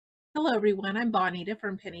Hello, everyone. I'm Bonita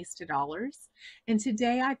from Pennies to Dollars, and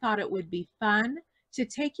today I thought it would be fun to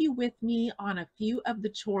take you with me on a few of the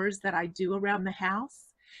chores that I do around the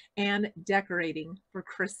house and decorating for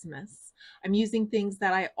Christmas. I'm using things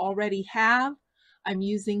that I already have. I'm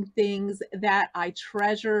using things that I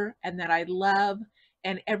treasure and that I love.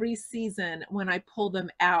 And every season when I pull them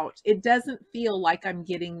out, it doesn't feel like I'm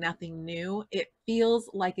getting nothing new. It feels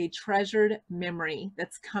like a treasured memory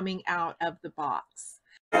that's coming out of the box.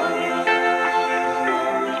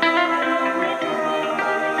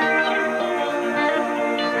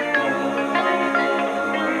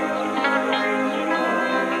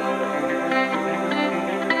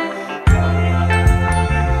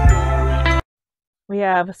 We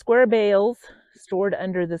have square bales stored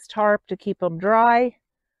under this tarp to keep them dry.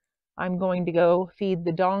 I'm going to go feed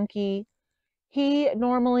the donkey. He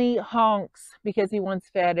normally honks because he wants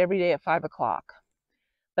fed every day at 5 o'clock,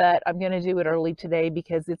 but I'm going to do it early today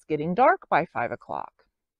because it's getting dark by 5 o'clock.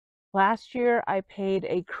 Last year, I paid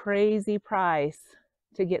a crazy price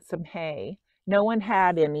to get some hay. No one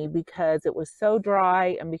had any because it was so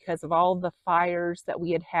dry and because of all the fires that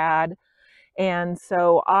we had had. And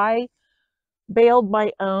so I baled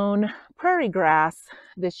my own prairie grass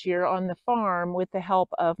this year on the farm with the help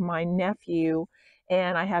of my nephew,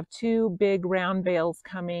 and I have two big round bales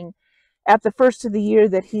coming at the first of the year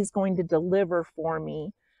that he's going to deliver for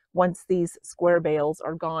me once these square bales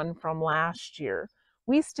are gone from last year.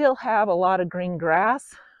 We still have a lot of green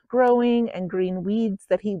grass growing and green weeds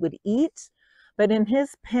that he would eat, but in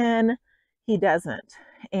his pen he doesn't.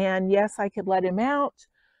 And yes, I could let him out,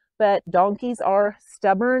 but donkeys are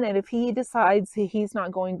stubborn, and if he decides he's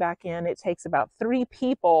not going back in, it takes about 3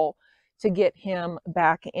 people to get him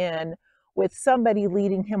back in, with somebody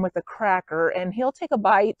leading him with a cracker, and he'll take a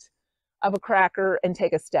bite of a cracker and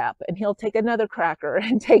take a step, and he'll take another cracker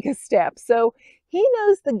and take a step. So he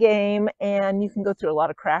knows the game, and you can go through a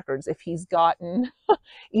lot of crackers if he's gotten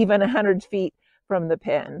even 100 feet from the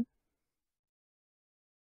pen.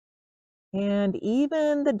 And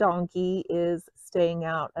even the donkey is staying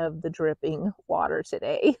out of the dripping water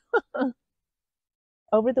today.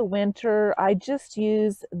 Over the winter, I just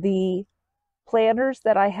use the planters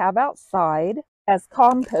that I have outside as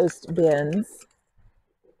compost bins.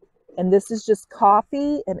 And this is just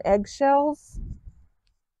coffee and eggshells.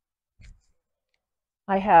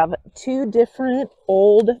 I have 2 different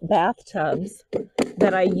old bathtubs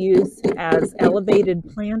that I use as elevated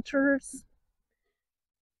planters.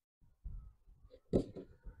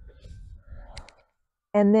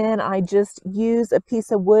 And then I just use a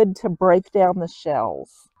piece of wood to break down the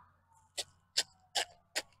shells.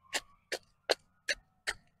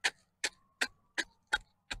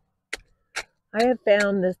 I have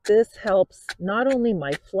found that this helps not only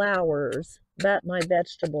my flowers, but my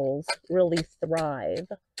vegetables really thrive.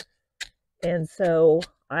 And so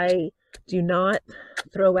I do not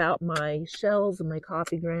throw out my shells and my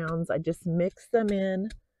coffee grounds. I just mix them in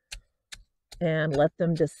and let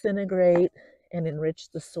them disintegrate and enrich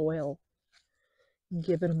the soil.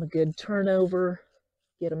 Give them a good turnover,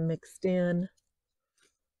 get them mixed in,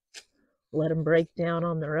 let them break down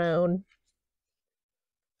on their own.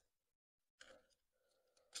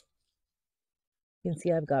 You can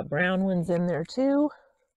see I've got brown ones in there too.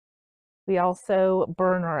 We also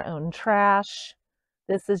burn our own trash.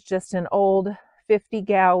 This is just an old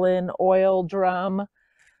 50-gallon oil drum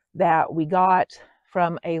that we got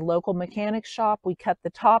from a local mechanic shop. We cut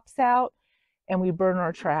the tops out and we burn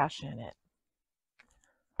our trash in it.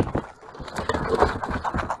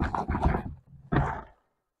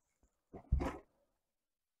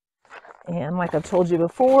 And like I've told you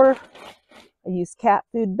before, I use cat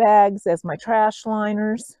food bags as my trash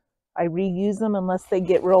liners. I reuse them unless they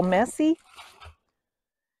get real messy.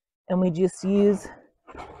 And we just use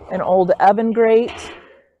an old oven grate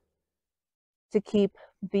to keep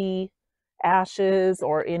the ashes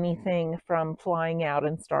or anything from flying out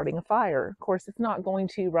and starting a fire. Of course, it's not going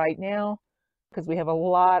to right now because we have a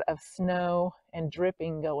lot of snow and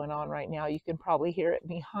dripping going on right now. You can probably hear it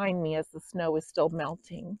behind me as the snow is still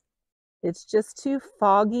melting. It's just too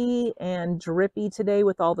foggy and drippy today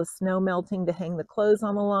with all the snow melting to hang the clothes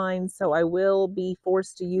on the line, so I will be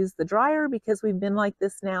forced to use the dryer because we've been like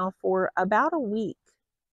this now for about a week.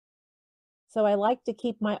 So I like to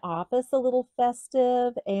keep my office a little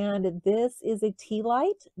festive, and this is a tea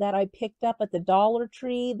light that I picked up at the Dollar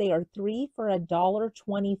Tree. They are 3 for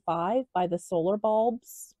 $1.25 by the Solar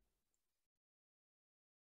Bulbs.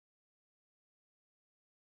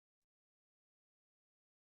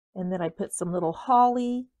 And then I put some little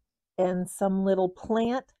holly And some little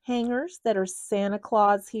plant hangers that are Santa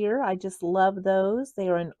Claus here. I just love those. They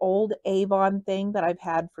are an old Avon thing that I've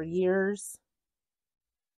had for years.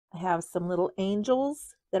 I have some little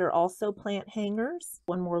angels that are also plant hangers.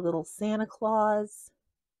 One more little Santa Claus.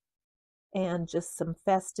 And just some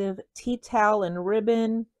festive tea towel and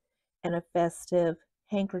ribbon and a festive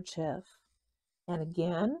handkerchief. And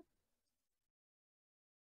again,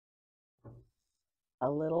 a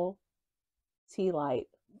little tea light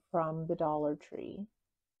from the Dollar Tree.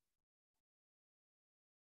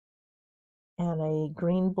 And a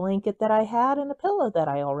green blanket that I had and a pillow that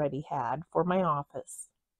I already had for my office.